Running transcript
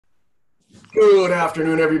Good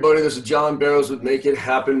afternoon, everybody. This is John Barrows with Make It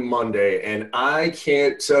Happen Monday, and I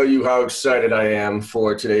can't tell you how excited I am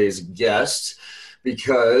for today's guest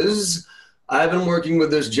because I've been working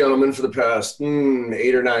with this gentleman for the past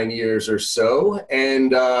 8 or 9 years or so,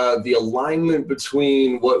 and the alignment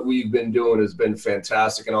between what we've been doing has been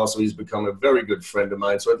fantastic, and also he's become a very good friend of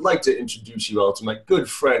mine. So I'd like to introduce you all to my good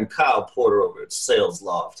friend Kyle Porter over at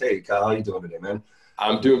SalesLoft. Hey, Kyle, how you doing today, man?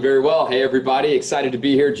 I'm doing very well. Hey, everybody. Excited to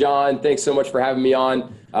be here, John. Thanks so much for having me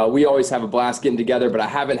on. We always have a blast getting together, but I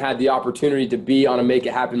haven't had the opportunity to be on a Make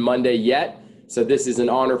It Happen Monday yet. So this is an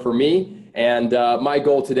honor for me. And my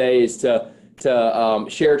goal today is to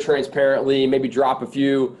share transparently, maybe drop a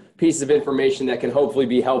few pieces of information that can hopefully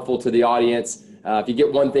be helpful to the audience. If you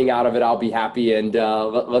get one thing out of it, I'll be happy. And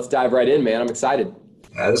let's dive right in, man. I'm excited.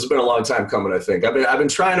 This has been a long time coming, I think. I've been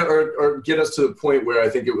trying to or get us to the point where I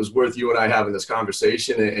think it was worth you and I having this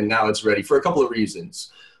conversation, and now it's ready for a couple of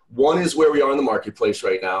reasons. One is where we are in the marketplace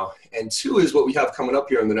right now, and two is what we have coming up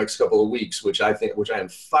here in the next couple of weeks, which I am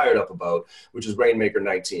fired up about, which is Rainmaker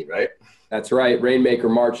 19, right? That's right. Rainmaker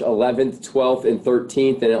March 11th, 12th, and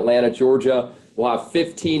 13th in Atlanta, Georgia. We'll have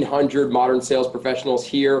 1,500 modern sales professionals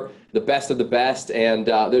here, the best of the best, and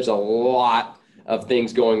there's a lot of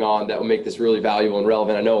things going on that will make this really valuable and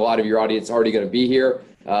relevant. I know a lot of your audience is already going to be here,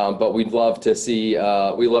 but we'd love to see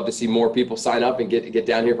more people sign up and get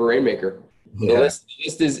down here for Rainmaker. Yeah. The list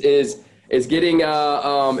is getting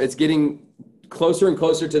it's getting closer and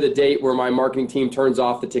closer to the date where my marketing team turns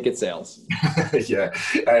off the ticket sales. Yeah,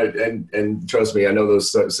 and trust me, I know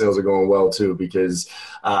those sales are going well too, because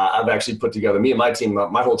I've actually put together, me and my team,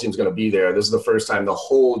 my whole team's going to be there. This is the first time the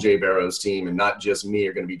whole J Barrows team and not just me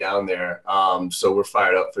are going to be down there. So we're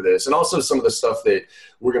fired up for this. And also some of the stuff that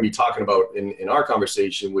we're going to be talking about in our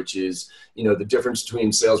conversation, which is, the difference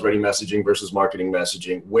between sales ready messaging versus marketing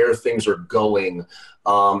messaging, where things are going,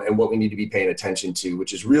 and what we need to be paying attention to,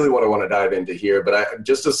 which is really what I want to dive into here. But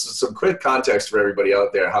some quick context for everybody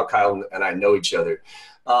out there, how Kyle and I know each other.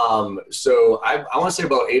 So I want to say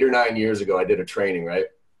about 8 or 9 years ago, I did a training, right?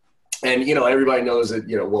 And, everybody knows that,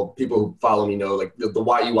 people who follow me know, like the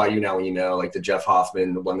Why You Now email, like the Jeff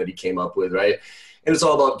Hoffman, the one that he came up with, right? And it's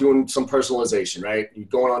all about doing some personalization, right? You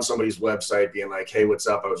going on somebody's website, being like, hey, what's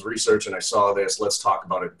up? I was researching, I saw this, let's talk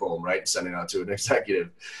about it, boom, right? Sending it out to an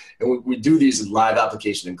executive. And we do these live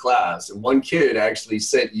application in class. And one kid actually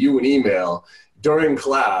sent you an email during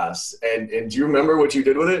class. And do you remember what you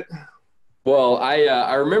did with it? Well,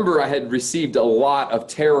 I remember I had received a lot of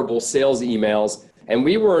terrible sales emails, and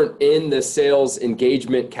we weren't in the sales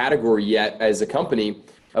engagement category yet as a company.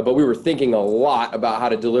 But we were thinking a lot about how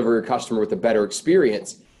to deliver a customer with a better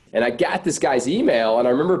experience. And I got this guy's email, and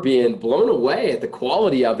I remember being blown away at the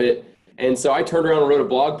quality of it. And so I turned around and wrote a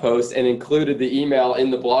blog post and included the email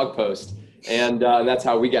in the blog post. And that's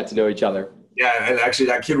how we got to know each other. Yeah, and actually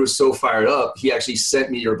that kid was so fired up, he actually sent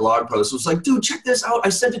me your blog post. It was like, dude, check this out. I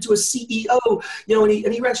sent it to a CEO,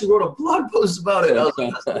 and he actually wrote a blog post about it. I was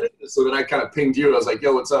like, that's it. So then I kind of pinged you. I was like,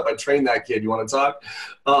 yo, what's up? I trained that kid. You want to talk?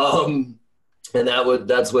 And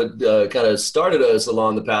that's what kind of started us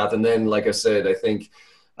along the path. And then, like I said, I think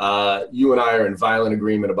you and I are in violent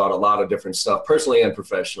agreement about a lot of different stuff, personally and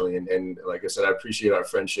professionally. And like I said, I appreciate our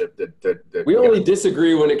friendship. That we only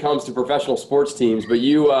disagree when it comes to professional sports teams, but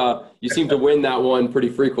you seem to win that one pretty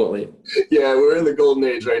frequently. Yeah, we're in the golden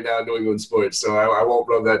age right now in New England sports, so I won't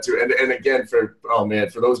rub that too. And again, for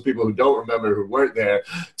those people who don't remember, who weren't there,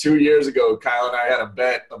 2 years ago, Kyle and I had a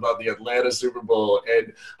bet about the Atlanta Super Bowl,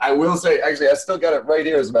 and I will say, actually, I still got it right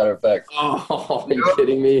here, as a matter of fact. Oh, are you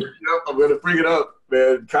kidding me? I'm going to bring it up.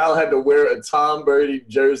 Man, Kyle had to wear a Tom Brady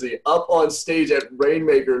jersey up on stage at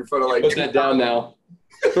Rainmaker in front of like. Put that down now.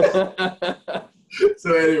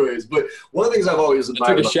 So anyways, but one of the things I've always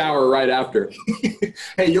admired. I took a shower right after.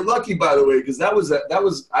 Hey, you're lucky, by the way, because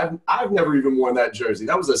I've never even worn that jersey.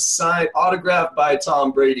 That was a signed, autographed by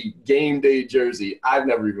Tom Brady game day jersey. I've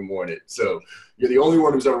never even worn it. So you're the only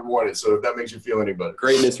one who's ever worn it. So if that makes you feel any better.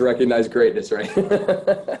 Greatness, recognize greatness, right?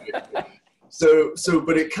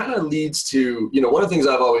 But it kind of leads to, one of the things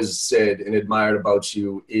I've always said and admired about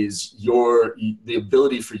you is the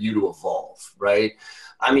ability for you to evolve, right?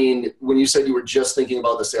 I mean, when you said you were just thinking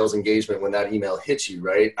about the sales engagement when that email hit you,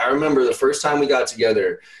 right? I remember the first time we got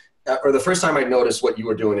together, or the first time I noticed what you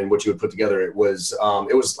were doing and what you had put together, it was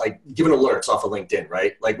like giving alerts off of LinkedIn,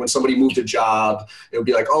 right? Like when somebody moved a job, it would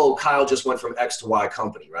be like, oh, Kyle just went from X to Y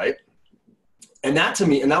company, right? And that to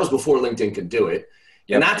me, and that was before LinkedIn could do it.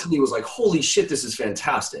 Yep. And that to me was like, holy shit, this is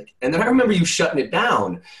fantastic. And then I remember you shutting it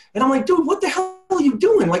down. And I'm like, dude, what the hell are you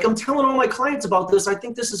doing? Like, I'm telling all my clients about this. I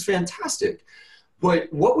think this is fantastic.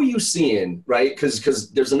 But what were you seeing, right?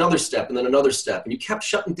 Because there's another step and then another step, and you kept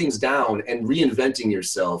shutting things down and reinventing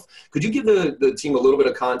yourself. Could you give the team a little bit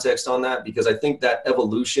of context on that? Because I think that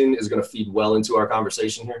evolution is going to feed well into our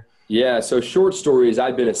conversation here. Yeah, so short story is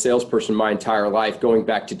I've been a salesperson my entire life, going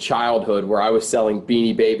back to childhood where I was selling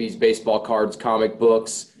Beanie Babies, baseball cards, comic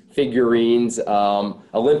books, figurines,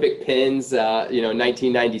 Olympic pins,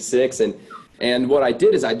 1996. And what I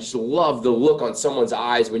did is I just loved the look on someone's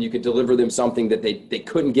eyes when you could deliver them something that they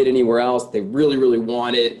couldn't get anywhere else, that they really, really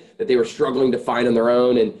wanted, that they were struggling to find on their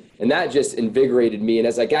own. And that just invigorated me. And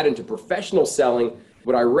as I got into professional selling,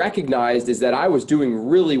 what I recognized is that I was doing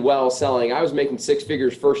really well selling. I was making six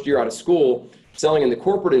figures first year out of school, selling in the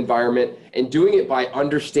corporate environment, and doing it by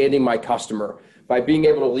understanding my customer, by being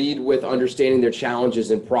able to lead with understanding their challenges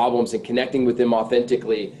and problems and connecting with them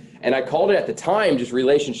authentically. And I called it at the time just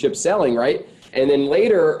relationship selling, right? And then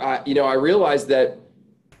later, I realized that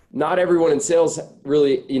not everyone in sales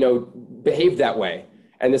really, behaved that way.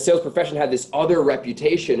 And the sales profession had this other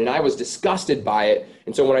reputation, and I was disgusted by it.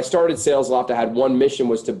 And so when I started SalesLoft, I had one mission,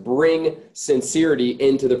 was to bring sincerity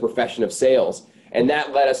into the profession of sales. And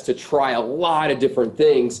that led us to try a lot of different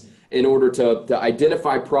things in order to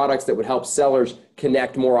identify products that would help sellers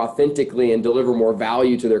connect more authentically and deliver more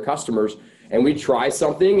value to their customers. And we'd try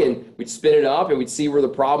something and we'd spin it up and we'd see where the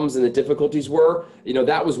problems and the difficulties were.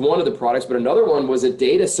 That was one of the products, but another one was a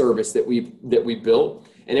data service that we built,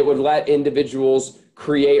 and it would let individuals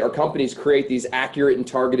create, or companies create, these accurate and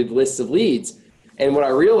targeted lists of leads. And what I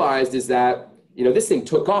realized is that, this thing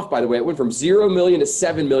took off, by the way. It went from 0 million to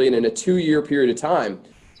 7 million in a 2-year period of time.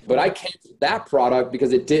 But I canceled that product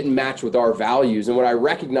because it didn't match with our values. And what I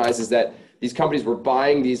recognized is that these companies were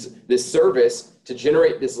buying this service to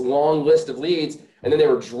generate this long list of leads, and then they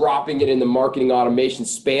were dropping it in the marketing automation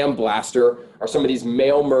spam blaster or some of these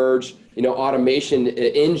mail merge, automation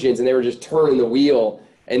engines, and they were just turning the wheel,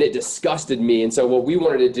 and it disgusted me. And so what we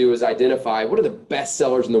wanted to do is identify what are the best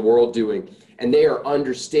sellers in the world doing, and they are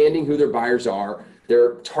understanding who their buyers are.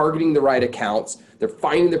 They're targeting the right accounts. They're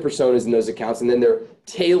finding the personas in those accounts, and then they're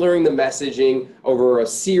tailoring the messaging over a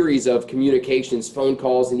series of communications, phone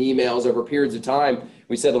calls and emails over periods of time.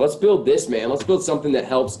 We said, let's build this, man. Let's build something that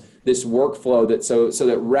helps this workflow so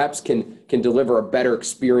that reps can deliver a better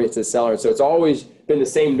experience to the seller. So it's always been the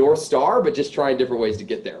same North Star, but just trying different ways to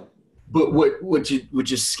get there. But what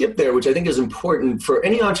you skip there, which I think is important for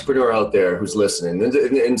any entrepreneur out there who's listening.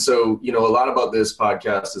 And so, a lot about this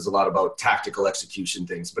podcast is a lot about tactical execution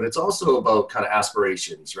things, but it's also about kind of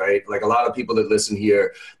aspirations, right? Like a lot of people that listen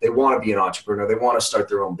here, they want to be an entrepreneur. They want to start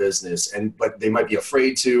their own business, but they might be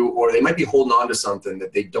afraid to, or they might be holding on to something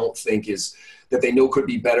that they don't think that they know could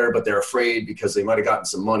be better, but they're afraid because they might have gotten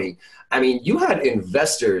some money. I mean, you had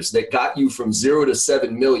investors that got you from 0 to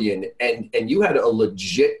 7 million, and you had a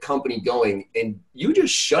legit company going, and you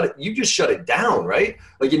just shut it down, right?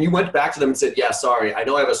 Like, and you went back to them and said, yeah, sorry, I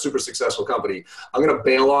know I have a super successful company. I'm going to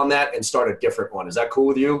bail on that and start a different one. Is that cool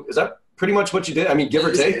with you? Is that pretty much what you did? I mean, give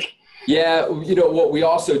or take? Yeah, what we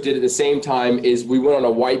also did at the same time is we went on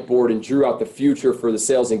a whiteboard and drew out the future for the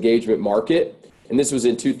sales engagement market. And this was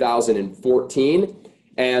in 2014.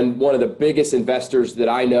 And one of the biggest investors that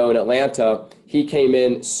I know in Atlanta, he came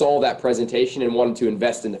in, saw that presentation, and wanted to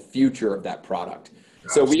invest in the future of that product.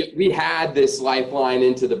 Gotcha. So we had this lifeline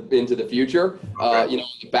into the future, okay.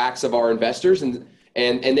 The backs of our investors, and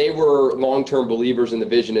they were long-term believers in the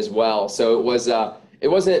vision as well. So it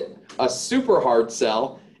wasn't a super hard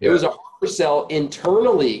sell. It was a hard sell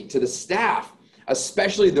internally to the staff,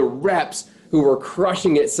 especially the reps who were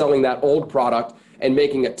crushing it selling that old product and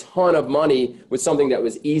making a ton of money with something that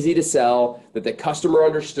was easy to sell, that the customer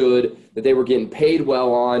understood, that they were getting paid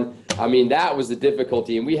well on. I mean, that was the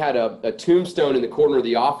difficulty. And we had a tombstone in the corner of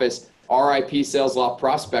the office, RIP SalesLoft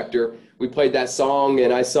Prospector. We played that song,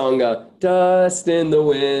 and I sung Dust in the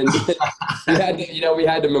Wind. we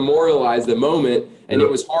had to memorialize the moment, and it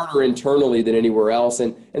was harder internally than anywhere else.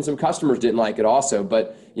 And some customers didn't like it also,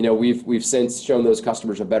 but we've since shown those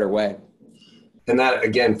customers a better way. And that,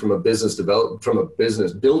 again, from a business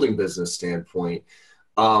building business standpoint,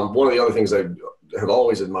 one of the other things I have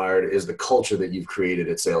always admired is the culture that you've created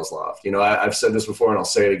at SalesLoft. I've said this before and I'll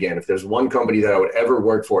say it again. If there's one company that I would ever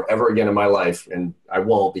work for ever again in my life, and I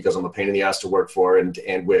won't because I'm a pain in the ass to work for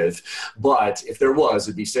and with, but if there was,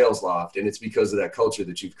 it'd be SalesLoft. And it's because of that culture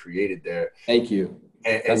that you've created there. Thank you.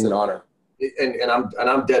 That's an honor. And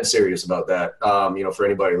I'm dead serious about that, for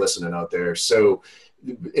anybody listening out there. So,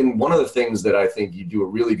 and one of the things that I think you do a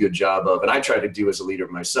really good job of, and I try to do as a leader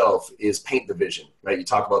myself, is paint the vision, right? You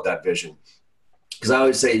talk about that vision. Because I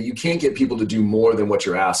always say you can't get people to do more than what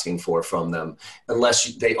you're asking for from them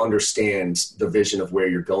unless they understand the vision of where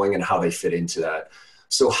you're going and how they fit into that.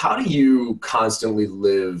 So how do you constantly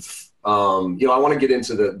live? I want to get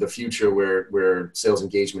into the future where sales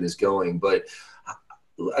engagement is going, but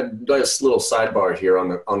just a little sidebar here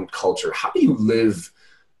on culture. How do you live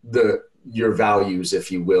your values,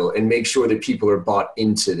 if you will, and make sure that people are bought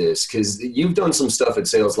into this? Because you've done some stuff at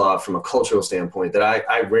SalesLoft from a cultural standpoint that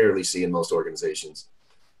I rarely see in most organizations.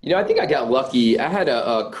 I think I got lucky. I had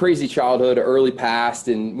a crazy childhood, early past,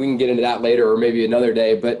 and we can get into that later or maybe another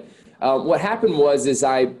day. But what happened was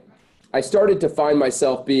I started to find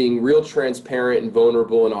myself being real transparent and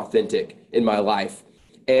vulnerable and authentic in my life.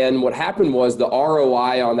 And what happened was the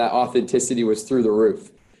ROI on that authenticity was through the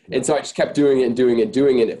roof. And so I just kept doing it and doing it and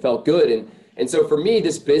doing it. It felt good. And so for me,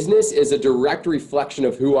 this business is a direct reflection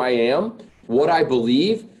of who I am, what I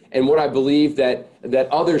believe, and what I believe that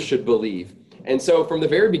others should believe. And so from the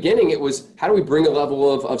very beginning, it was, how do we bring a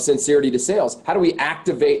level of sincerity to sales? How do we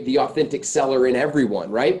activate the authentic seller in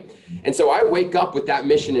everyone, right? And so I wake up with that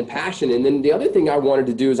mission and passion. And then the other thing I wanted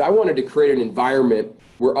to do is I wanted to create an environment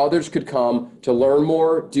where others could come to learn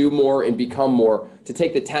more, do more, and become more, to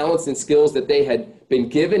take the talents and skills that they had been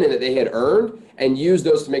given and that they had earned and use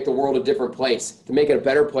those to make the world a different place, to make it a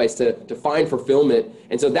better place, to find fulfillment.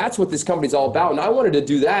 And so that's what this company's all about. And I wanted to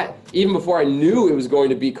do that even before I knew it was going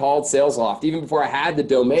to be called SalesLoft, even before I had the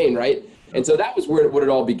domain, right? And so that was what it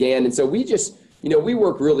all began. And so we just, we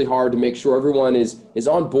work really hard to make sure everyone is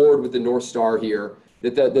on board with the North Star here,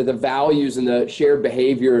 that the values and the shared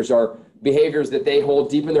behaviors are behaviors that they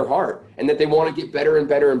hold deep in their heart and that they want to get better and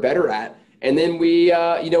better and better at. And then we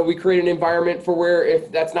create an environment for where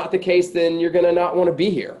if that's not the case, then you're going to not want to be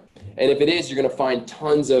here. And if it is, you're going to find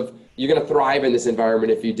you're going to thrive in this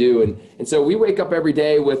environment if you do. And so we wake up every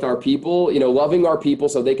day with our people, loving our people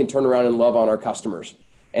so they can turn around and love on our customers.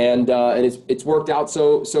 And it's worked out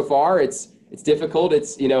so far. It's difficult.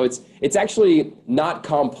 It's actually not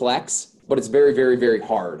complex, but it's very, very, very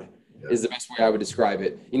hard. Is the best way I would describe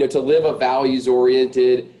it. To live a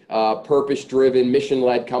values-oriented, purpose-driven,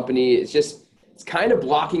 mission-led company, it's kind of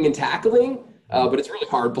blocking and tackling, but it's really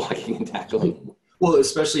hard blocking and tackling. Well,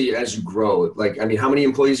 especially as you grow. How many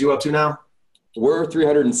employees you up to now? We're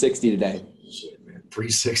 360 today. Shit, man.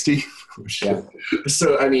 360? Oh, shit. Yeah.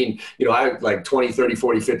 So, I like 20, 30,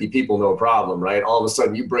 40, 50 people, no problem, right? All of a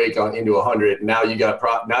sudden you break into 100, and now you got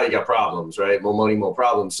problems, right? More money, more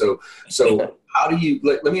problems. So how do you,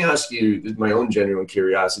 let me ask you my own genuine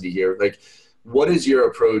curiosity here. What is your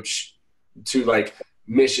approach to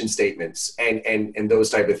mission statements and those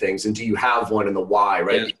type of things? And do you have one, and the why,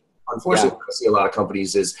 right? Yeah. Unfortunately, what I see a lot of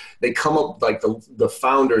companies is they come up, the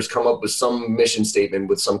founders come up with some mission statement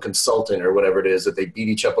with some consultant or whatever it is that they beat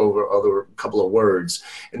each up over a couple of words,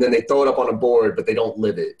 and then they throw it up on a board, but they don't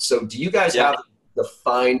live it. So do you guys have a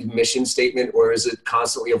defined mission statement, or is it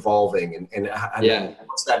constantly evolving? And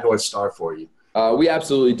what's that North Star for you? We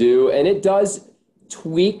absolutely do. And it does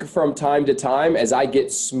tweak from time to time as I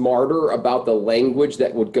get smarter about the language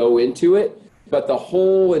that would go into it. But the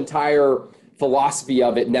whole entire philosophy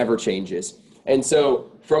of it never changes. And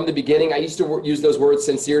so from the beginning, I used to use those words,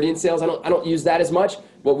 sincerity in sales. I don't use that as much.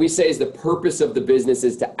 What we say is the purpose of the business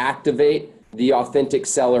is to activate the authentic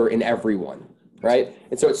seller in everyone, right?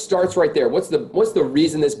 And so it starts right there. What's the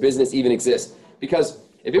reason this business even exists? Because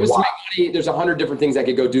if it was to make money, there's 100 different things I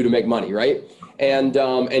could go do to make money, right? And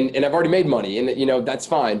I've already made money, and that's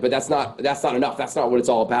fine, but that's not enough. That's not what it's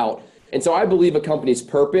all about. And so I believe a company's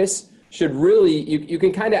purpose should really, you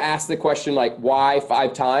can kind of ask the question why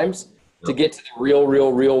 5 times to get to the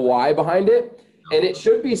real why behind it. And it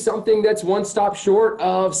should be something that's one stop short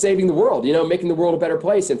of saving the world, making the world a better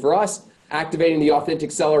place. And for us, activating the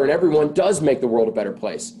authentic seller in everyone does make the world a better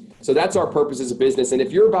place. So that's our purpose as a business. And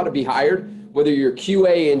if you're about to be hired, whether you're a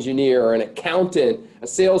QA engineer or an accountant, a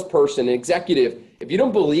salesperson, an executive, if you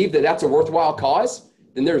don't believe that that's a worthwhile cause,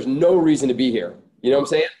 then there's no reason to be here. You know what I'm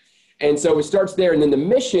saying? And so it starts there. And then the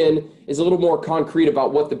mission is a little more concrete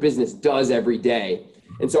about what the business does every day.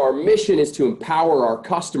 And so our mission is to empower our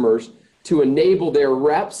customers to enable their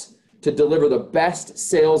reps to deliver the best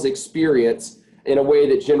sales experience in a way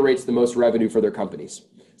that generates the most revenue for their companies.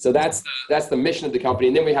 So that's the mission of the company.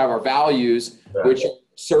 And then we have our values, which are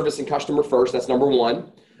service and customer first. That's number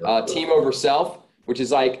 1. Team over self, which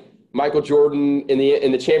is like Michael Jordan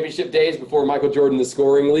in the championship days before Michael Jordan the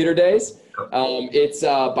scoring leader days. It's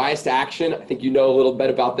bias to action. I think you know a little bit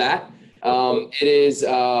about that. It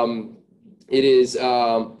is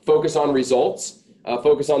focus on results.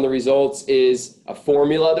 Focus on the results is a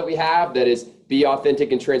formula that we have that is be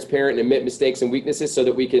authentic and transparent and admit mistakes and weaknesses so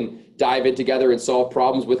that we can dive in together and solve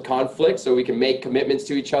problems with conflict so we can make commitments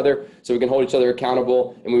to each other, so we can hold each other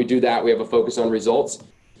accountable. And when we do that, we have a focus on results.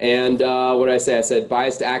 And what did I say? I said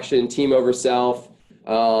bias to action, team over self.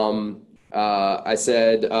 I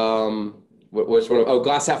said, which one? Oh,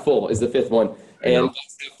 glass half full is the fifth one. And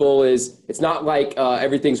glass half full is, it's not like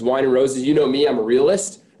everything's wine and roses. You know me, I'm a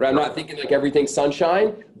realist, right? I'm not thinking like everything's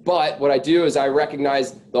sunshine. But what I do is I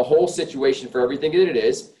recognize the whole situation for everything that it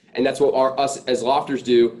is. And that's what us as lofters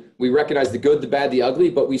do. We recognize the good, the bad, the ugly,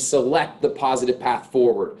 but we select the positive path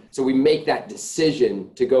forward. So we make that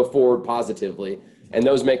decision to go forward positively. And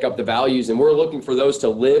those make up the values. And we're looking for those to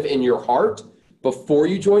live in your heart before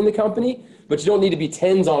you join the company. But you don't need to be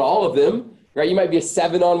 10s on all of them, right? You might be a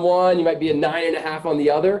 7 on one. You might be a 9.5 on the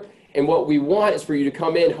other. And what we want is for you to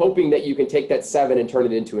come in hoping that you can take that 7 and turn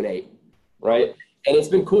it into an 8, right? And it's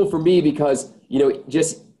been cool for me because,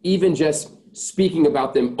 just speaking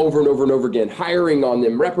about them over and over and over again, hiring on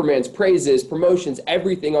them, reprimands, praises, promotions,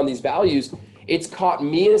 everything on these values, it's caught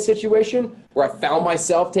me in a situation where I found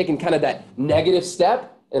myself taking kind of that negative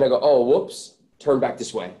step and I go, oh, whoops, turn back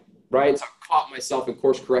this way, right? So I caught myself and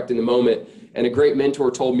course correct in the moment. And a great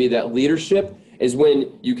mentor told me that leadership is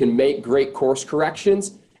when you can make great course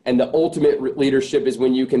corrections, and the ultimate leadership is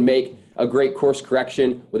when you can make a great course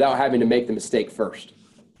correction without having to make the mistake first.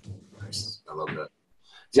 Nice. I love that.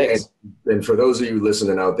 Yeah, and for those of you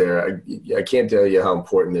listening out there, I can't tell you how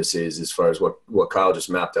important this is as far as what Kyle just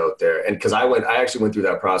mapped out there. And because I actually went through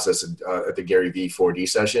that process at the Gary V 4D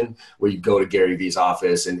session, where you go to Gary V's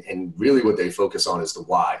office and really what they focus on is the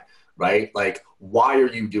why, right? Like, why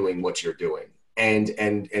are you doing what you're doing? And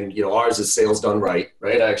ours is sales done right?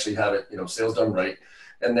 I actually have it, sales done right.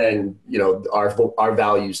 And then, our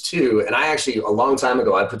values too. And I actually, a long time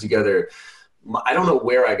ago, I put together, I don't know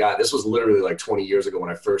where I got, this was literally like 20 years ago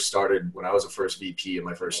when I first started, when I was a first VP in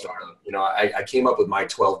my first startup, I came up with my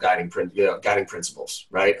 12 guiding principles,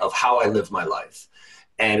 right, of how I live my life.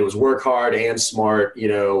 And it was work hard and smart,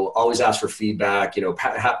 always ask for feedback,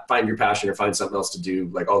 find your passion or find something else to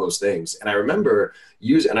do, like all those things. And I remember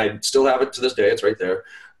and I still have it to this day, it's right there.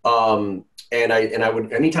 And I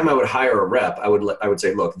would, anytime I would hire a rep, I would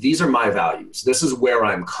say, look, these are my values. This is where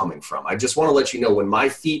I'm coming from. I just want to let you know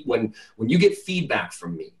when you get feedback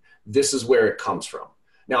from me, this is where it comes from.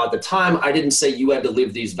 Now, at the time, I didn't say you had to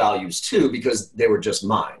live these values too, because they were just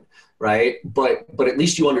mine, right? But at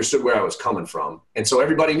least you understood where I was coming from. And so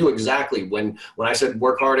everybody knew exactly when I said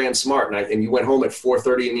work hard and smart, and you went home at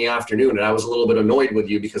 4:30 in the afternoon, and I was a little bit annoyed with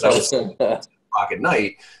you because I was o'clock at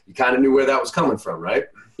night, you kind of knew where that was coming from, right?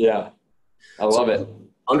 Yeah. I love it.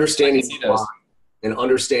 Understanding why and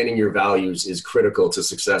understanding your values is critical to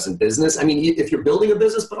success in business. I mean, if you're building a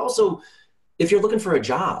business, but also if you're looking for a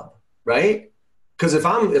job, right? Because if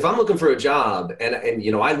I'm looking for a job and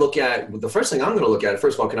I look at, the first thing I'm going to look at,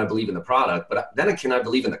 first of all, can I believe in the product? But then can I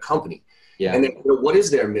believe in the company? Yeah. And then, what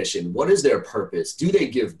is their mission? What is their purpose? Do they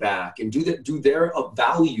give back? And do their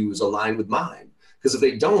values align with mine? Because if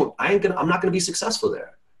they don't, I'm not going to be successful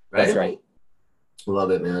there. Right? That's right.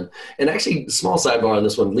 Love it, man. And actually, small sidebar on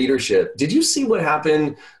this one, leadership. Did you see what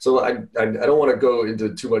happened? So I don't want to go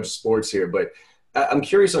into too much sports here, but I'm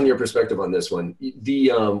curious on your perspective on this one.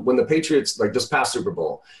 When the Patriots, like this past Super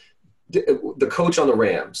Bowl, the coach on the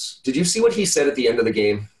Rams, did you see what he said at the end of the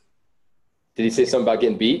game? Did he say something about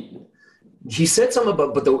getting beat? He said something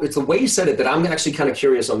about, but it's the way he said it that I'm actually kind of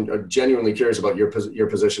curious. I'm genuinely curious about your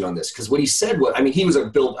position on this. Because what he said was, he was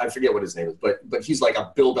I forget what his name is, but he's like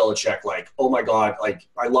a Bill Belichick, like, oh my God, like,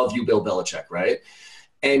 I love you, Bill Belichick, right?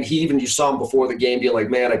 And you saw him before the game being like,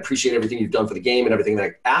 man, I appreciate everything you've done for the game and everything.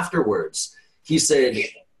 Like afterwards, he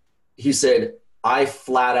said, I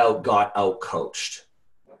flat out got out coached.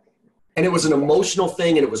 And it was an emotional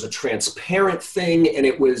thing, and it was a transparent thing, and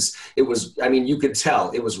it was. You could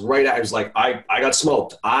tell it was right. I was like, I got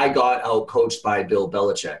smoked. I got out coached by Bill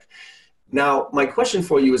Belichick. Now, my question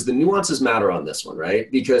for you is, the nuances matter on this one,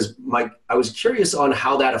 right? Because I was curious on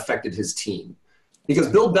how that affected his team, because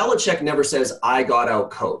Bill Belichick never says I got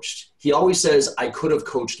out coached. He always says I could have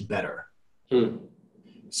coached better.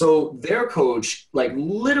 So their coach, like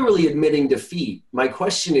literally admitting defeat. My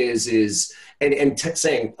question is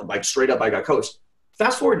saying like straight up, I got coached.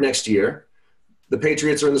 Fast forward next year, the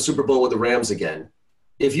Patriots are in the Super Bowl with the Rams again.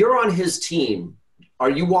 If you're on his team, are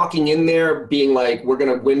you walking in there being like, we're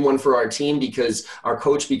going to win one for our team because our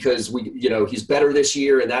coach, because he's better this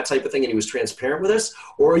year and that type of thing, and he was transparent with us?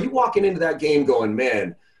 Or are you walking into that game going,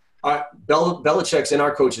 man, Belichick's in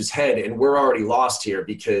our coach's head and we're already lost here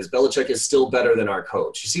because Belichick is still better than our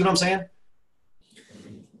coach? You see what I'm saying?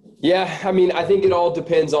 Yeah, I think it all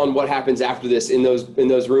depends on what happens after this in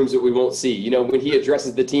those rooms that we won't see. When he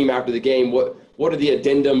addresses the team after the game, what what are the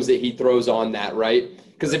addendums that he throws on that, right?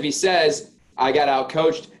 Because if he says, I got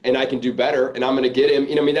out-coached and I can do better and I'm going to get him,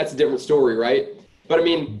 I mean, that's a different story, right? But I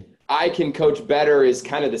mean, I can coach better is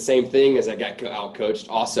kind of the same thing as I got out-coached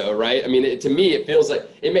also, right? I mean, to me, it feels like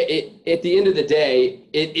at the end of the day,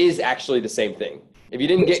 it is actually the same thing. If you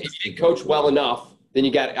didn't coach well enough, then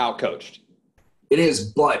you got out-coached. It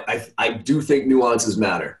is, but I do think nuances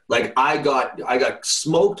matter. Like I got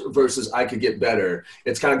smoked versus I could get better.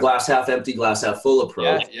 It's kind of glass half empty, glass half full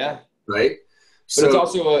approach. Yeah. Right. But it's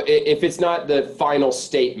also if it's not the final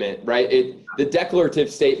statement, right? The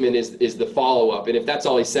declarative statement is the follow-up. And if that's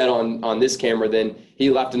all he said on this camera, then he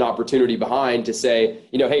left an opportunity behind to say,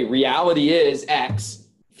 hey, reality is X,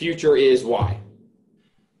 future is Y.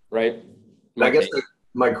 Right? I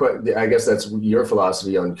guess that's your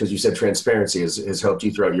philosophy on, because you said transparency has helped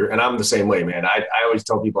you throughout and I'm the same way, man. I always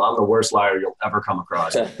tell people I'm the worst liar you'll ever come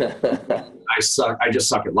across. I just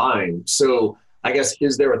suck at lying. So I guess,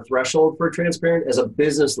 is there a threshold for transparent as a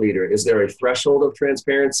business leader? Is there a threshold of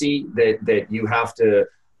transparency that you have to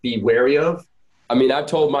be wary of? I mean, I've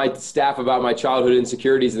told my staff about my childhood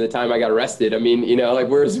insecurities and the time I got arrested. I mean, like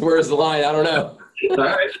where's the line? I don't know. All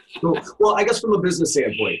right. Cool. Well, I guess from a business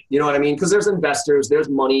standpoint, you know what I mean? Because there's investors, there's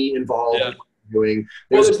money involved. Yeah.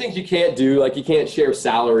 There's things you can't do, like you can't share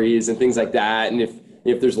salaries and things like that. And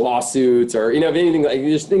if there's lawsuits or, if anything, like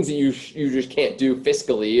there's things that you just can't do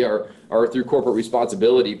fiscally or through corporate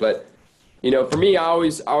responsibility. But, for me, I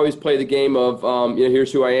always play the game of,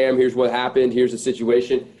 here's who I am, here's what happened, here's the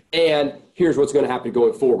situation, and here's what's going to happen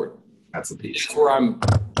going forward. That's the piece.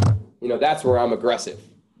 That's where I'm aggressive.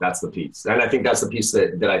 That's the piece. And I think that's the piece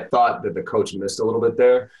that I thought that the coach missed a little bit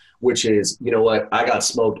there, which is, you know what, I got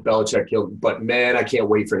smoked, Belichick killed, but man, I can't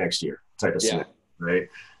wait for next year type of stuff, right?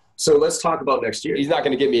 So let's talk about next year. He's not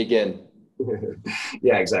going to get me again.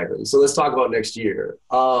 Yeah, exactly. So let's talk about next year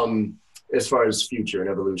as far as future and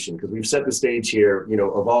evolution, because we've set the stage here,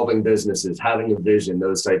 evolving businesses, having a vision,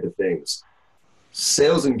 those type of things.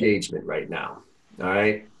 Sales engagement right now, all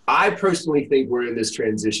right? I personally think we're in this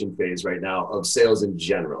transition phase right now of sales in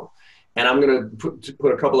general. And I'm going to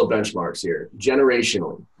put a couple of benchmarks here.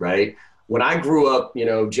 Generationally, right? When I grew up, Gen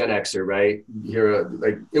Xer, right?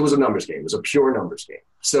 It was a numbers game. It was a pure numbers game.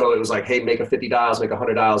 So it was like, hey, make a $50, make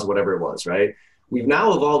 $100, whatever it was, right? We've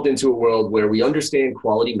now evolved into a world where we understand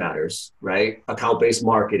quality matters, right? Account-based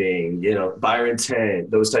marketing, buyer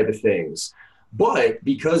intent, those type of things. But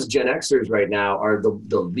because Gen Xers right now are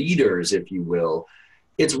the leaders, if you will,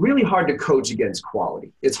 it's really hard to coach against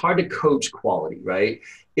quality. It's hard to coach quality, right?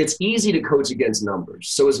 It's easy to coach against numbers.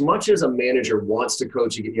 So as much as a manager wants to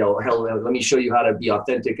coach, hell, let me show you how to be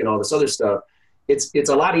authentic and all this other stuff. It's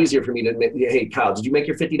a lot easier for me to admit, hey, Kyle, did you make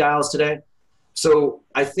your $50 today? So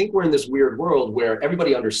I think we're in this weird world where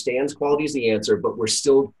everybody understands quality is the answer, but we're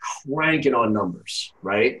still cranking on numbers,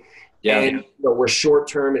 right? Yeah. And we're short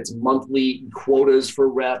term. It's monthly quotas for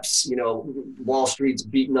reps. Wall Street's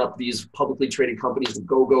beating up these publicly traded companies to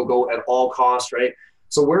go at all costs, right?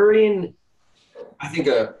 So we're in, I think,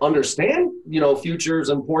 understand, future is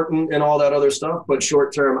important and all that other stuff, but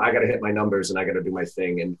short term, I got to hit my numbers and I got to do my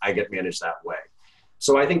thing and I get managed that way.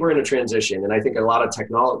 So I think we're in a transition, and I think a lot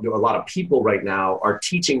of people right now are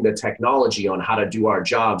teaching the technology on how to do our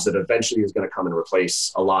jobs that eventually is going to come and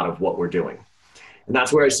replace a lot of what we're doing. And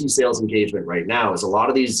that's where I see sales engagement right now, is a lot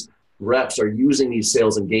of these reps are using these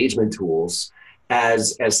sales engagement tools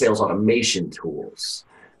as sales automation tools.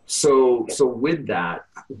 So with that,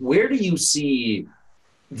 where do you see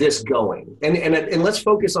this going? And let's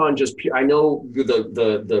focus on just, I know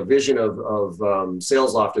the vision of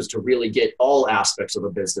SalesLoft is to really get all aspects of a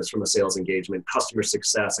business from a sales engagement, customer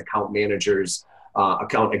success, account managers,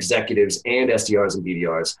 account executives, and SDRs and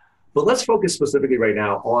BDRs. But let's focus specifically right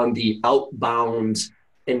now on the outbound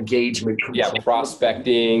engagement. Yeah,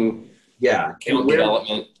 prospecting. Yeah. Account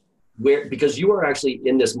development. Because you are actually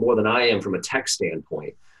in this more than I am from a tech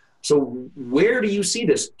standpoint. So where do you see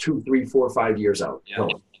this 2, 3, 4, 5 years out? Yeah.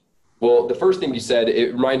 Well, the first thing you said,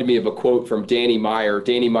 it reminded me of a quote from Danny Meyer.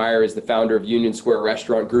 Danny Meyer is the founder of Union Square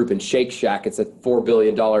Restaurant Group and Shake Shack. It's a $4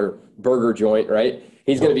 billion burger joint, right?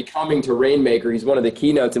 He's going to be coming to Rainmaker. He's one of the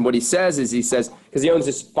keynotes. And what he says, because he owns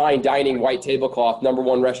this fine dining white tablecloth,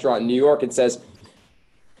 #1 restaurant in New York, and says,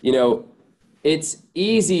 it's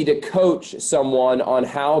easy to coach someone on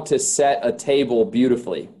how to set a table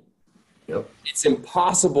beautifully. Yep. It's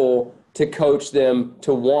impossible to coach them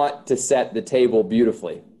to want to set the table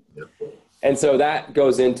beautifully. Yep. And so that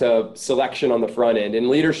goes into selection on the front end. In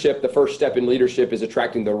leadership, the first step in leadership is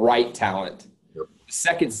attracting the right talent. Yep. The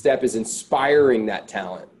second step is inspiring that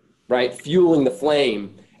talent, right? Fueling the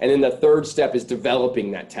flame. And then the third step is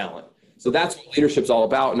developing that talent. So that's what leadership's all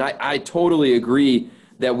about. And I totally agree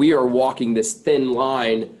that we are walking this thin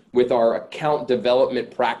line with our account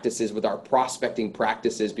development practices, with our prospecting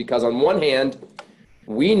practices, because on one hand,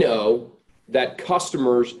 we know that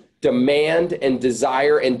customers demand and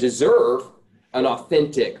desire and deserve an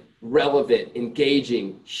authentic, relevant,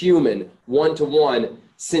 engaging, human, one-to-one,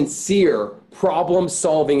 sincere,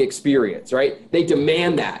 problem-solving experience, right? They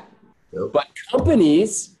demand that. Yep. But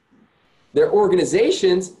companies, their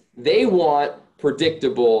organizations, they want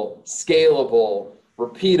predictable, scalable,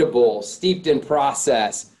 repeatable, steeped in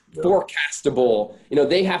process, forecastable.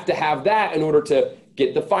 They have to have that in order to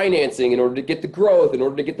get the financing, in order to get the growth, in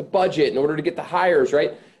order to get the budget, in order to get the hires,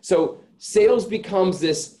 right? So sales becomes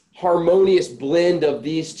this harmonious blend of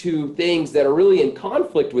these two things that are really in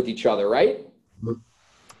conflict with each other, right? Mm-hmm.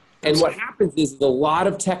 And what happens is a lot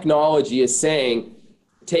of technology is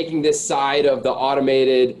taking this side of the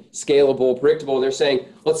automated, scalable, predictable, they're saying,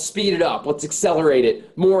 let's speed it up, let's accelerate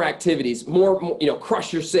it, more activities, more,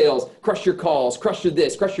 crush your sales, crush your calls, crush your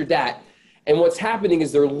this, crush your that. And what's happening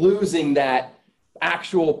is they're losing that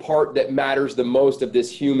actual part that matters the most of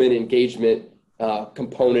this human engagement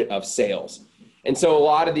component of sales. And so a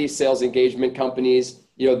lot of these sales engagement companies,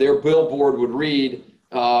 their billboard would read,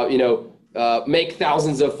 make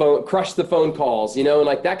thousands of crush the phone calls, and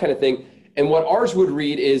like that kind of thing. And what ours would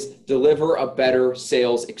read is deliver a better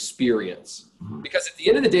sales experience. Mm-hmm. Because at the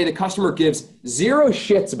end of the day, the customer gives zero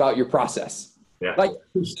shits about your process. Yeah. Like,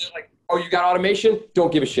 oh, you got automation?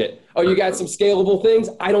 Don't give a shit. Oh, you got some scalable things?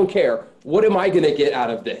 I don't care. What am I going to get out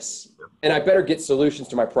of this? And I better get solutions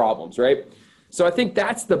to my problems, right? So I think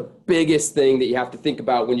that's the biggest thing that you have to think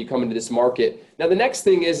about when you come into this market. Now, the next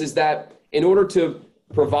thing is that in order to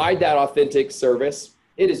provide that authentic service,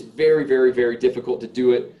 it is very, very, very difficult to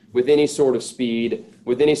do it with any sort of speed,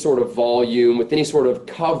 with any sort of volume, with any sort of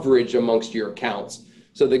coverage amongst your accounts.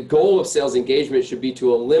 So the goal of sales engagement should be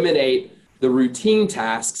to eliminate the routine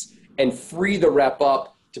tasks and free the rep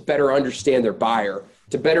up to better understand their buyer,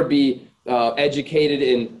 to better be educated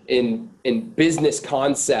in business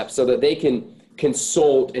concepts so that they can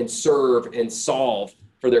consult and serve and solve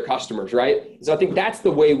for their customers, right? So I think that's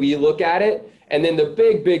the way we look at it. And then the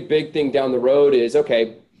big thing down the road is,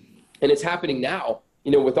 okay, and it's happening now,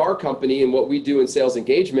 with our company and what we do in sales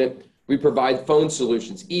engagement, we provide phone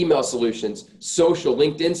solutions, email solutions, social,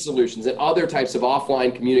 LinkedIn solutions, and other types of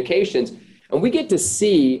offline communications. And we get to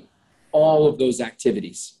see all of those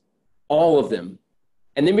activities, all of them.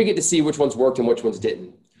 And then we get to see which ones worked and which ones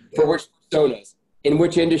didn't, for which personas, in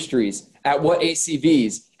which industries, at what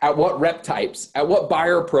ACVs, at what rep types, at what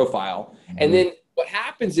buyer profile. Mm-hmm. And then what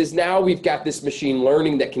happens is now we've got this machine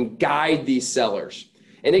learning that can guide these sellers,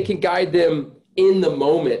 and it can guide them in the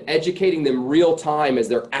moment, educating them real time as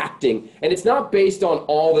they're acting. And it's not based on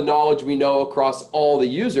all the knowledge we know across all the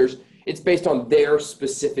users. It's based on their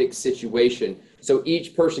specific situation. So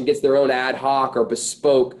each person gets their own ad hoc or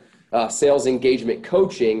bespoke sales engagement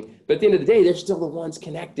coaching. But at the end of the day, they're still the ones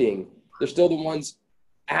connecting. They're still the ones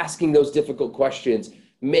asking those difficult questions,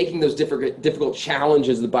 making those difficult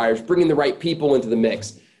challenges to the buyers, bringing the right people into the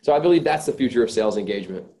mix. So I believe that's the future of sales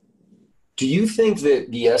engagement. Do you think that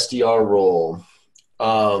the SDR role,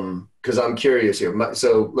 because I'm curious here,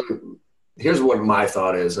 here's what my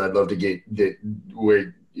thought is, and I'd love to get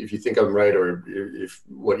where, if you think I'm right, or if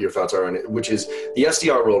what your thoughts are on it, which is the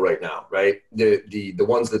SDR role right now, right? The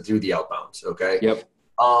ones that do the outbounds, okay? Yep.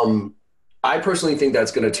 I personally think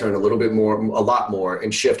that's going to turn a lot more,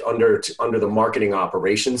 and shift under the marketing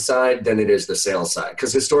operations side than it is the sales side.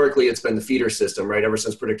 Because historically, it's been the feeder system, right? Ever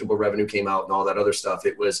since predictable revenue came out and all that other stuff,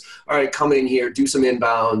 it was, all right, come in here, do some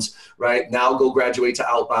inbounds, right? Now go graduate to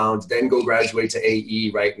outbound, then go graduate to AE,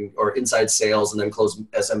 right? Or inside sales, and then close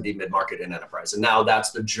SMB, mid-market, and enterprise. And now that's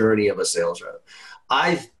the journey of a sales rep.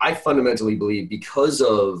 I fundamentally believe, because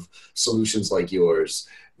of solutions like yours,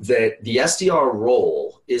 that the SDR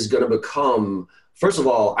role is going to become, first of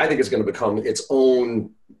all, I think it's going to become its own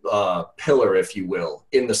pillar, if you will,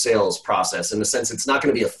 in the sales process. In the sense, it's not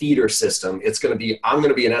going to be a feeder system. It's going to be, I'm going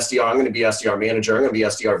to be an SDR, I'm going to be SDR manager, I'm going to be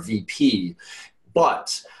SDR VP.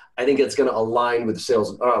 But I think it's going to align with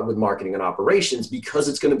sales, with marketing and operations, because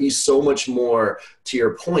it's going to be so much more, to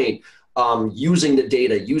your point, using the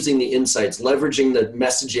data, using the insights, leveraging the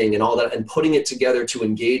messaging and all that, and putting it together to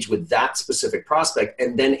engage with that specific prospect,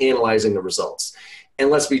 and then analyzing the results. And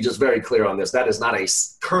let's be just very clear on this. That is not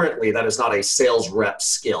a sales rep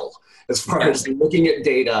skill, as far as looking at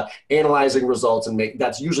data, analyzing results, and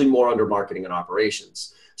that's usually more under marketing and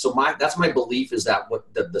operations. So that's my belief, is that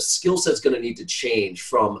what the skill set's going to need to change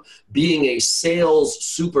from being a sales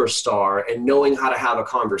superstar and knowing how to have a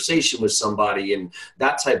conversation with somebody and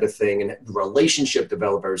that type of thing, and relationship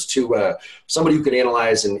developers, to somebody who can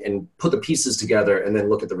analyze and put the pieces together and then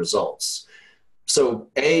look at the results. So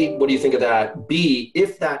A, what do you think of that? B,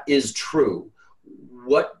 if that is true,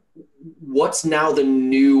 what's now the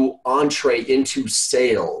new entree into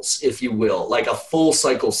sales, if you will, like a full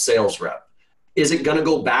cycle sales rep? Is it going to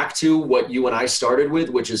go back to what you and I started with,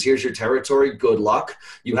 which is, here's your territory, good luck.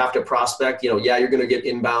 You have to prospect, you're going to get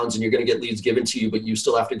inbounds and you're going to get leads given to you, but you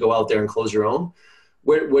still have to go out there and close your own.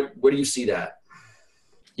 Where do you see that?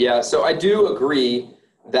 Yeah, so I do agree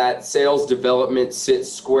that sales development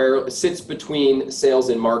sits between sales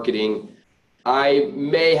and marketing. I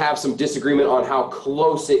may have some disagreement on how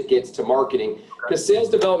close it gets to marketing, because sales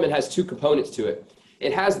development has two components to it.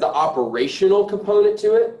 It has the operational component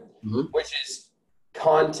to it, which is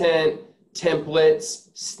content, templates,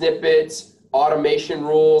 snippets, automation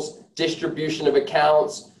rules, distribution of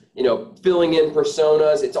accounts, filling in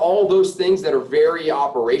personas. It's all those things that are very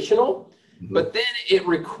operational, but then it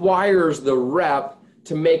requires the rep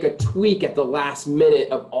to make a tweak at the last minute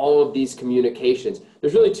of all of these communications.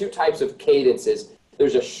 There's really two types of cadences.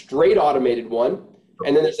 There's a straight automated one,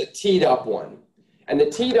 and then there's a teed up one. And the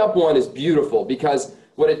teed up one is beautiful, because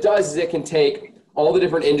what it does is it can take all the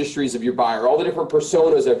different industries of your buyer, all the different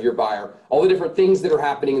personas of your buyer, all the different things that are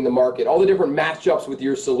happening in the market, all the different matchups with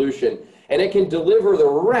your solution, and it can deliver the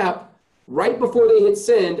rep right before they hit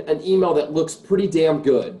send an email that looks pretty damn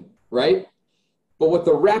good, right? But what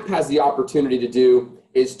the rep has the opportunity to do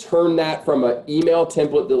is turn that from an email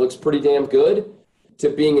template that looks pretty damn good to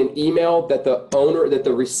being an email that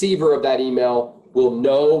the receiver of that email will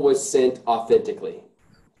know was sent authentically.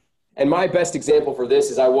 And my best example for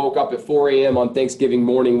this is I woke up at 4 a.m. on Thanksgiving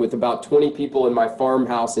morning with about 20 people in my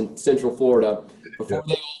farmhouse in Central Florida. Before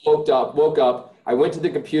they all woke up, I went to the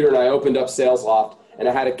computer and I opened up SalesLoft, and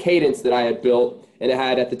I had a cadence that I had built, and it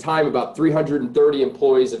had at the time about 330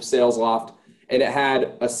 employees of SalesLoft. And it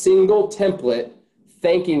had a single template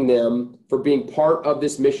thanking them for being part of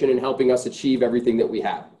this mission and helping us achieve everything that we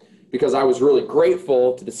have. Because I was really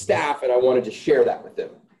grateful to the staff and I wanted to share that with them.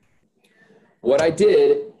 What I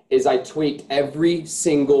did is I tweaked every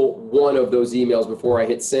single one of those emails before I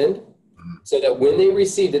hit send, so that when they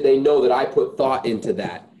received it, they know that I put thought into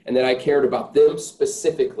that and that I cared about them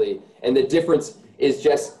specifically. And the difference is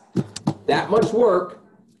just that much work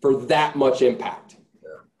for that much impact.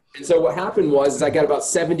 And so what happened was I got about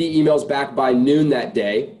 70 emails back by noon that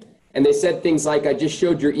day. And they said things like, I just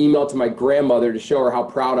showed your email to my grandmother to show her how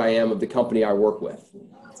proud I am of the company I work with.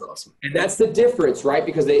 That's awesome. And that's the difference, right?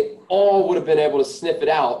 Because they all would have been able to sniff it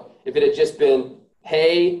out if it had just been,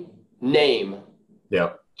 hey, name.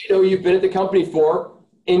 Yeah. You've been at the company for,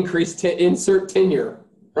 insert tenure,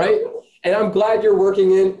 right? And I'm glad you're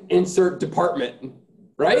working in insert department,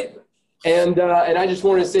 right? And I just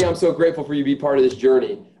wanted to say I'm so grateful for you to be part of this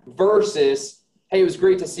journey. Versus, hey, it was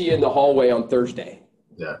great to see you in the hallway on Thursday.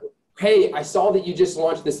 Yeah. Hey, I saw that you just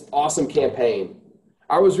launched this awesome campaign.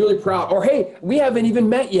 I was really proud. Or, hey, we haven't even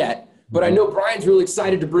met yet, but I know Brian's really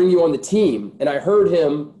excited to bring you on the team. And I heard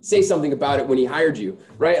him say something about it when he hired you,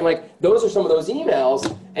 right? And like, those are some of those emails.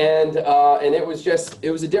 And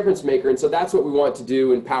it was a difference maker. And so that's what we want to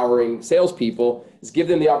do, empowering salespeople, is give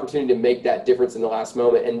them the opportunity to make that difference in the last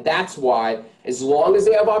moment. And that's why, as long as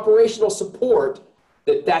they have operational support,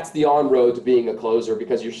 that's the on-road to being a closer,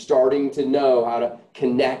 because you're starting to know how to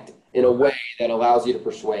connect in a way that allows you to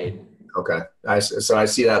persuade. Okay. So I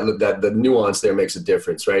see that the nuance there makes a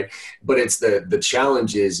difference, right? But it's the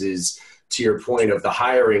challenge is to your point of the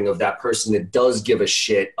hiring of that person that does give a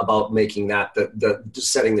shit about making that, the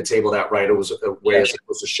setting the table that right as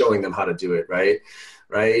opposed to showing them how to do it, right?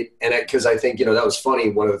 Right. And because I think, that was funny.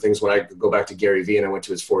 One of the things when I go back to Gary Vee and I went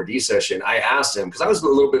to his 4D session, I asked him, because I was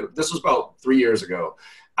this was about 3 years ago.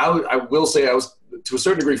 I will say I was to a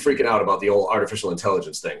certain degree freaking out about the old artificial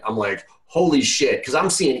intelligence thing. I'm like, holy shit. Because I'm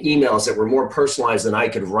seeing emails that were more personalized than I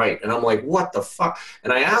could write. And I'm like, what the fuck?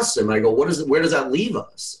 And I asked him, I go, where does that leave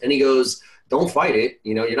us? And he goes, don't fight it.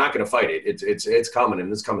 You're not going to fight it. It's coming,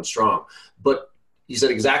 and it's coming strong. But he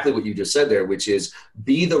said exactly what you just said there, which is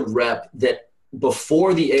be the rep that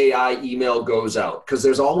before the AI email goes out, because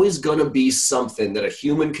there's always going to be something that a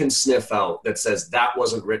human can sniff out that says that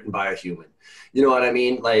wasn't written by a human. You know what I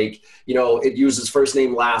mean? Like, it uses first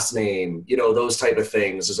name, last name, those type of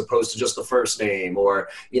things, as opposed to just the first name, or,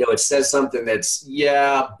 it says something that's,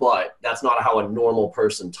 yeah, but that's not how a normal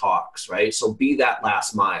person talks, right? So be that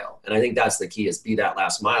last mile. And I think that's the key, is be that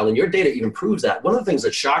last mile. And your data even proves that. One of the things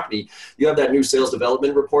that shocked me, you have that new sales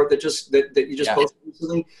development report that you just posted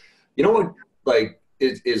recently. You know what, like,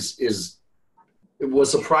 it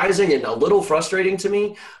was surprising and a little frustrating to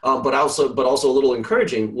me, but also a little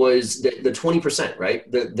encouraging, was the 20%, right?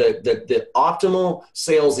 The optimal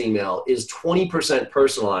sales email is 20%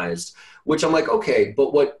 personalized, which I'm like, okay,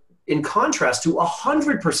 but what, in contrast to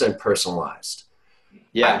 100% personalized.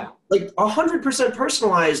 Yeah. Like 100%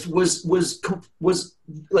 personalized was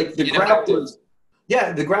like the graph was.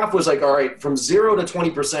 Yeah, the graph was like, all right, from 0 to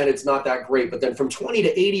 20%, it's not that great. But then from 20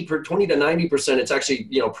 to 90%, it's actually,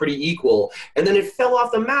 pretty equal. And then it fell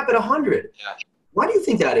off the map at 100. Yeah. Why do you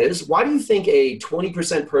think that is? Why do you think a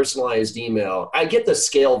 20% personalized email, I get the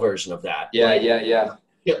scale version of that. Yeah, right? yeah.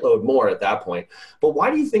 Shitload more at that point. But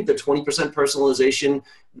why do you think the 20% personalization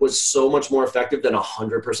was so much more effective than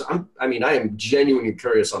 100%? I am genuinely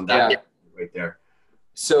curious on that right there.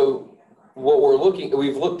 So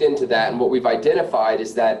we've looked into that, and what we've identified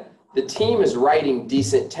is that the team is writing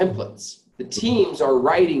decent templates. The teams are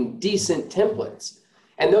writing decent templates,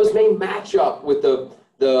 and those may match up with the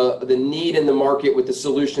need in the market, with the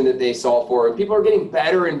solution that they solve for. And people are getting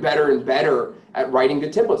better and better and better at writing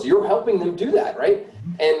good templates. You're helping them do that, right?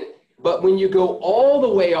 But when you go all the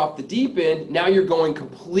way off the deep end, now you're going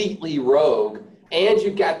completely rogue, and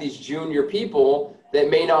you've got these junior people that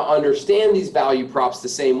may not understand these value props the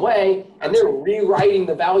same way, and they're rewriting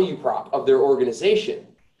the value prop of their organization.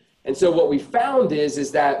 And so what we found is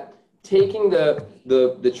that taking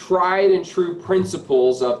the tried and true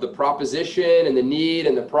principles of the proposition and the need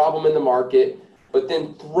and the problem in the market, but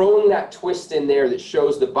then throwing that twist in there that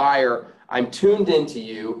shows the buyer, I'm tuned into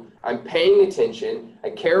you, I'm paying attention,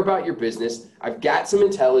 I care about your business, I've got some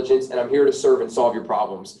intelligence, and I'm here to serve and solve your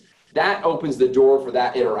problems. That opens the door for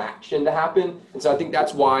that interaction to happen. And so I think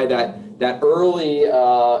that's why that early,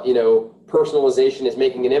 personalization is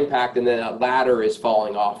making an impact, and then that latter is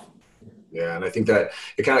falling off. Yeah, and I think that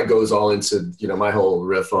it kind of goes all into, my whole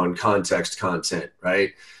riff on context content,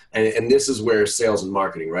 right? And this is where sales and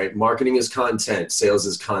marketing, right? Marketing is content, sales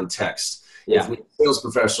is context. Yeah. If we sales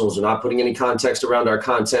professionals are not putting any context around our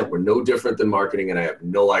content, we're no different than marketing, and I have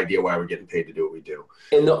no idea why we're getting paid to do what we do.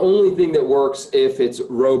 And the only thing that works if it's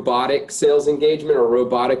robotic sales engagement or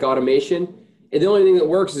robotic automation, and the only thing that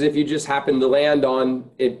works is if you just happen to land on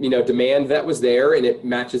it, demand that was there and it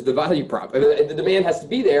matches the value prop. The demand has to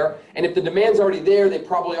be there, and if the demand's already there, they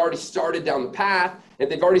probably already started down the path. If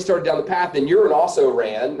they've already started down the path, then you're an also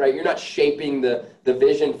ran, right? You're not shaping the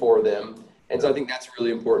vision for them. And so I think that's a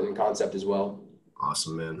really important concept as well.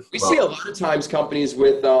 Awesome, man. We see a lot of times companies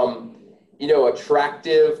with,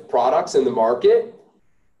 attractive products in the market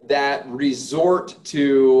that resort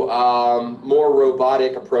to more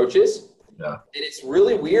robotic approaches. Yeah. And it's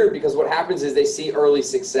really weird, because what happens is they see early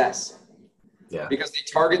success. Yeah. Because they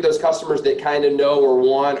target those customers that kind of know or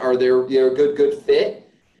want, or they're good fit,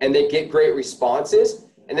 and they get great responses.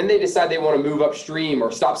 And then they decide they want to move upstream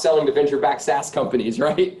or stop selling to venture-backed SaaS companies,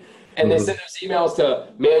 right? And they send those emails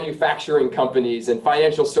to manufacturing companies and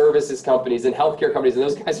financial services companies and healthcare companies. And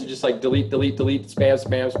those guys are just like delete,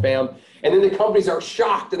 spam. And then the companies are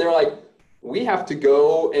shocked, and they're like, we have to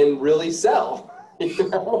go and really sell,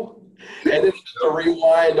 And then to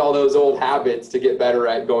rewind all those old habits to get better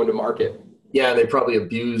at going to market. Yeah, they probably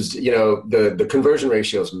abused, the conversion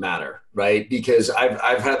ratios matter, right? Because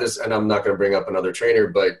I've had this, and I'm not going to bring up another trainer,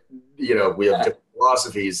 but, we have different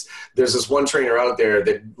philosophies. There's this one trainer out there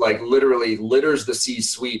that literally litters the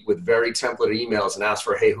C-suite with very templated emails and asks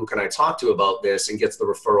for, hey, who can I talk to about this, and gets the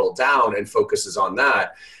referral down and focuses on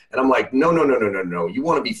that. And I'm like, no. You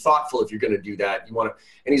want to be thoughtful if you're going to do that. And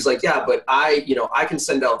he's like, yeah, but I can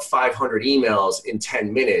send out 500 emails in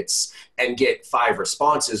 10 minutes and get 5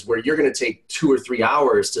 responses, where you're going to take 2 or 3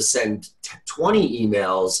 hours to send 20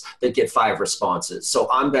 emails that get 5 responses. So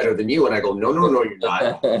I'm better than you. And I go, no, you're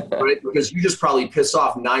not. Right? Because you just probably pissed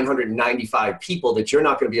off 995 people that you're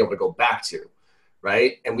not going to be able to go back to.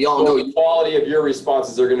 Right. And we all know the quality of your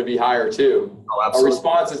responses are going to be higher too. Oh, absolutely. A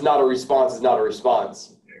response is not a response is not a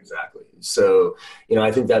response. Exactly. So,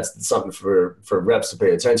 I think that's something for reps to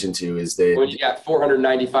pay attention to, is that when you got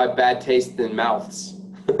 495 bad taste in mouths.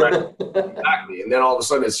 Right. Exactly. And then all of a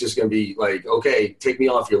sudden it's just going to be like, okay, take me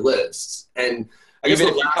off your lists. And I guess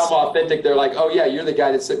even if you come authentic, they're like, oh yeah, you're the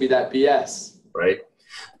guy that sent me that BS. Right.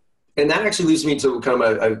 And that actually leads me to kind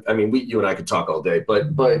of you and I could talk all day, but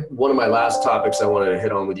one of my last topics I wanted to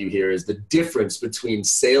hit on with you here is the difference between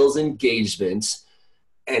sales engagement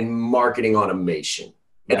and marketing automation.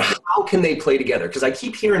 And how can they play together? Because I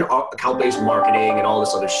keep hearing account-based marketing and all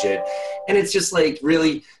this other shit. And it's just like,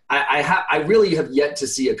 really, I really have yet to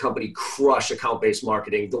see a company crush account-based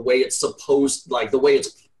marketing the way it's the way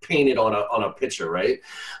it's painted on a picture, right?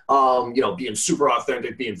 Being super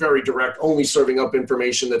authentic, being very direct, only serving up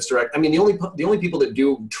information that's direct. I mean, the only people that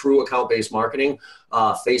do true account-based marketing,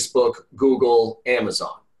 Facebook, Google,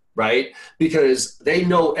 Amazon, right? Because they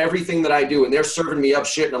know everything that I do and they're serving me up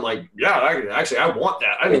shit. And I'm like, yeah, I want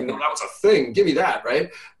that. I didn't even know that was a thing. Give me that, right?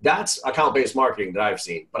 That's account-based marketing that I've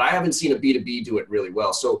seen, but I haven't seen a B2B do it really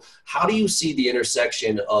well. So how do you see the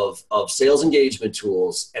intersection of sales engagement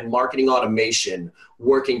tools and marketing automation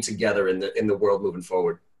working together in the world moving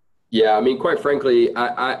forward? Yeah, I mean, quite frankly,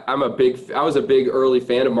 I was a big early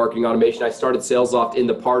fan of marketing automation. I started SalesLoft in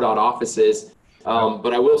the Pardot offices,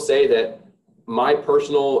 but I will say that my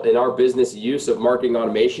personal and our business use of marketing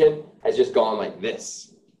automation has just gone like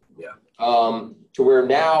this. Yeah. To where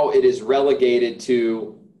now it is relegated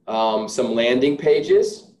to some landing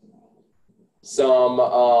pages, some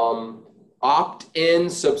opt-in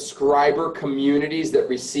subscriber communities that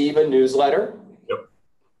receive a newsletter. Yep.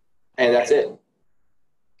 And that's it.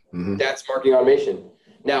 Mm-hmm. That's marketing automation.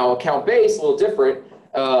 Now, account-based, a little different.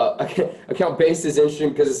 Account-based is interesting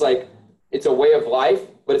because it's a way of life,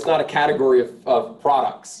 but it's not a category of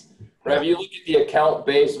products. Right? If you look at the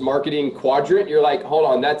account-based marketing quadrant, you're like, hold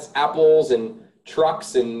on, that's apples and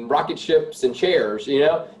trucks and rocket ships and chairs, They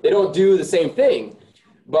don't do the same thing.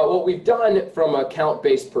 But what we've done from an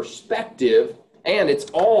account-based perspective, and it's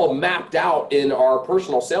all mapped out in our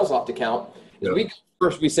personal SalesLoft account,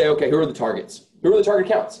 is we say, okay, who are the targets? Who are the target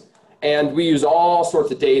accounts? And we use all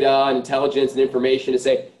sorts of data and intelligence and information to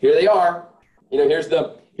say, here they are. Here's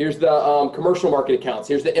the commercial market accounts.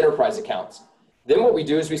 Here's the enterprise accounts. Then what we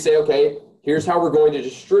do is we say, okay, here's how we're going to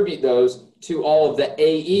distribute those to all of the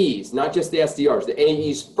AEs, not just the SDRs, the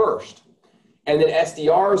AEs first. And then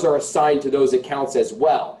SDRs are assigned to those accounts as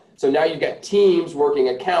well. So now you've got teams working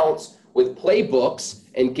accounts with playbooks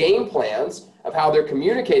and game plans of how they're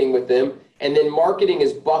communicating with them. And then marketing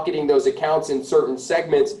is bucketing those accounts in certain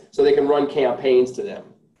segments so they can run campaigns to them.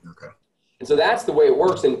 Okay. And so that's the way it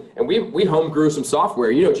works. And we home grew some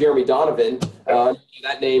software. Jeremy Donovan,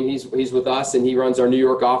 that name, he's with us and he runs our New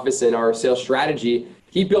York office and our sales strategy.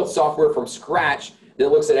 He built software from scratch that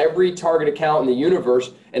looks at every target account in the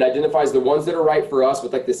universe and identifies the ones that are right for us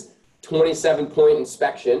with this 27-point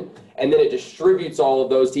inspection. And then it distributes all of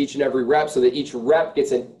those to each and every rep so that each rep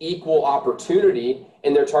gets an equal opportunity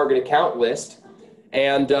in their target account list.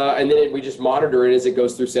 And then we just monitor it as it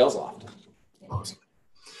goes through SalesLoft.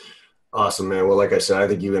 Awesome, man. Well, like I said, I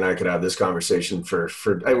think you and I could have this conversation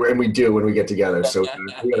and we do when we get together. So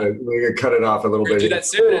we gotta cut it off a little bit. Do that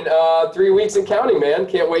soon in 3 weeks and counting, man.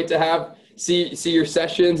 Can't wait to see your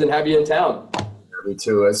sessions and have you in town. Me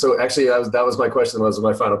too. So actually, that was my question. That was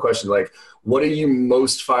my final question. What are you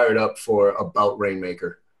most fired up for about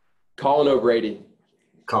Rainmaker? Colin O'Brady.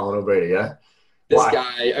 Colin O'Brady, yeah. This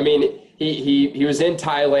guy. I mean, he was in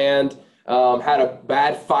Thailand. Had a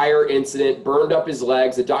bad fire incident, burned up his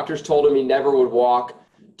legs. The doctors told him he never would walk.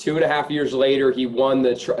 2.5 years later, he won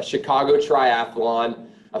the Chicago Triathlon.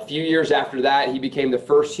 A few years after that, he became the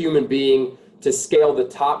first human being to scale the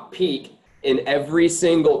top peak in every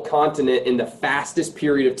single continent in the fastest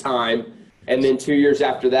period of time. And then 2 years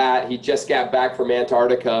after that, he just got back from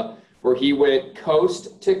Antarctica, where he went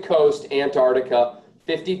coast to coast Antarctica,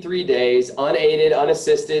 53 days, unaided,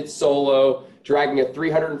 unassisted, solo, dragging a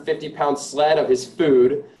 350-pound sled of his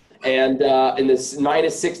food, and in this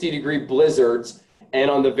minus 60-degree blizzards. And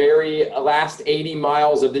on the very last 80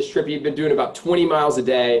 miles of this trip, he'd been doing about 20 miles a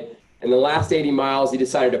day. And the last 80 miles, he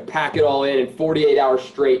decided to pack it all in 48 hours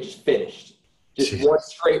straight, just finished. Just one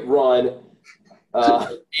straight run,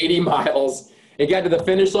 80 miles. He got to the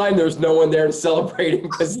finish line. There was no one there to celebrate him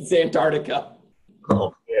because it's Antarctica.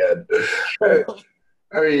 Oh, man.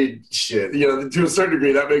 I mean, shit, to a certain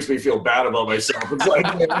degree, that makes me feel bad about myself. It's like,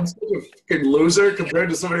 man, I'm such a fucking loser compared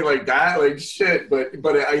to somebody like that. Shit.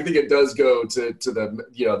 But I think it does go to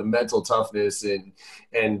the mental toughness.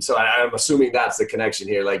 And so I'm assuming that's the connection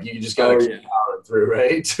here. You just got to keep powering through,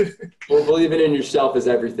 right? Well, believing in yourself is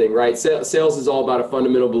everything, right? Sales is all about a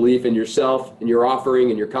fundamental belief in yourself, in your offering,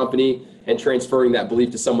 in your company, and transferring that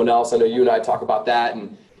belief to someone else. I know you and I talk about that.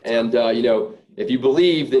 And if you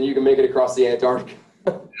believe, then you can make it across the Antarctica.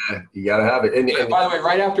 Yeah, you gotta have it. And by the way,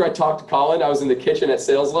 right after I talked to Colin, I was in the kitchen at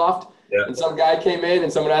SalesLoft, and some guy came in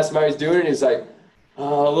and someone asked him how he's doing, and he's like,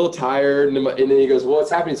 oh, a little tired. And then he goes, well,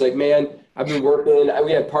 what's happening? He's like, man, I've been working.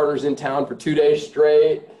 We had partners in town for 2 days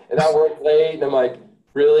straight, and I worked late. And I'm like,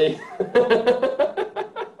 really?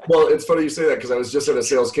 Well, it's funny you say that because I was just at a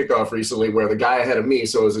sales kickoff recently where the guy ahead of me,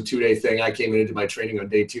 so it was a 2-day thing. I came in and did my training on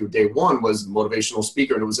day 2. Day 1 was motivational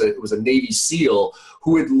speaker, and it was a Navy SEAL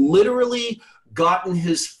who had literally gotten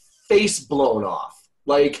his face blown off.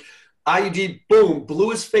 Like IED, boom, blew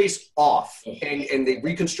his face off, and they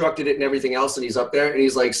reconstructed it and everything else. And he's up there, and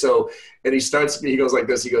he's like, and he goes like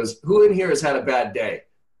this. He goes, "Who in here has had a bad day?"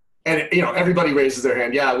 And, everybody raises their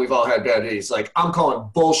hand. Yeah, we've all had bad days. Like, I'm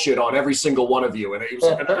calling bullshit on every single one of you. And he's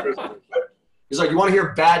like, you want to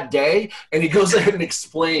hear bad day? And he goes ahead and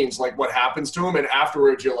explains, like, what happens to him. And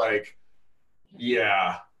afterwards, you're like,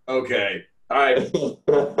 yeah, okay. All right.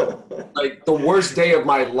 Like, the worst day of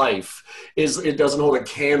my life it doesn't hold a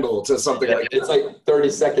candle to something like that. It's like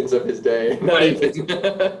 30 seconds of his day. I think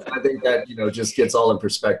that, just gets all in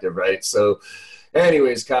perspective, right? So,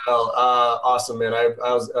 anyways, Kyle, awesome, man. I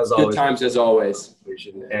was as always. Good times as always.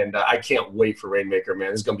 And I can't wait for Rainmaker,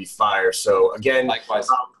 man. This is going to be fire. So, again, likewise.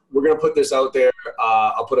 We're going to put this out there.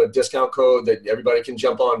 I'll put a discount code that everybody can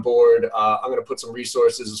jump on board. I'm going to put some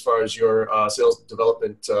resources as far as your sales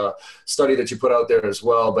development study that you put out there as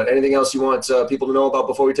well. But anything else you want people to know about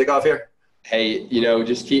before we take off here? Hey,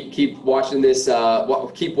 just keep watching this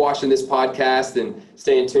podcast and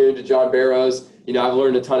staying tuned to John Barrows. I've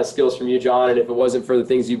learned a ton of skills from you, John, and if it wasn't for the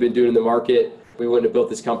things you've been doing in the market, we wouldn't have built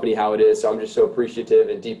this company how it is. So I'm just so appreciative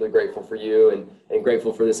and deeply grateful for you and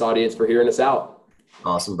grateful for this audience for hearing us out.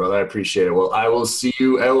 Awesome, brother. I appreciate it. Well, I will see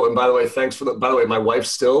you. Oh, and by the way, my wife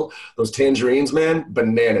still, those tangerines, man,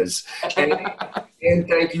 bananas. And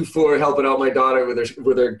thank you for helping out my daughter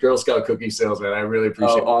with her Girl Scout cookie sales, man. I really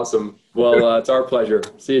appreciate it. Oh, awesome. Well, it's our pleasure.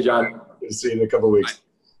 See you, John. See you in a couple of weeks.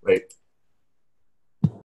 Bye.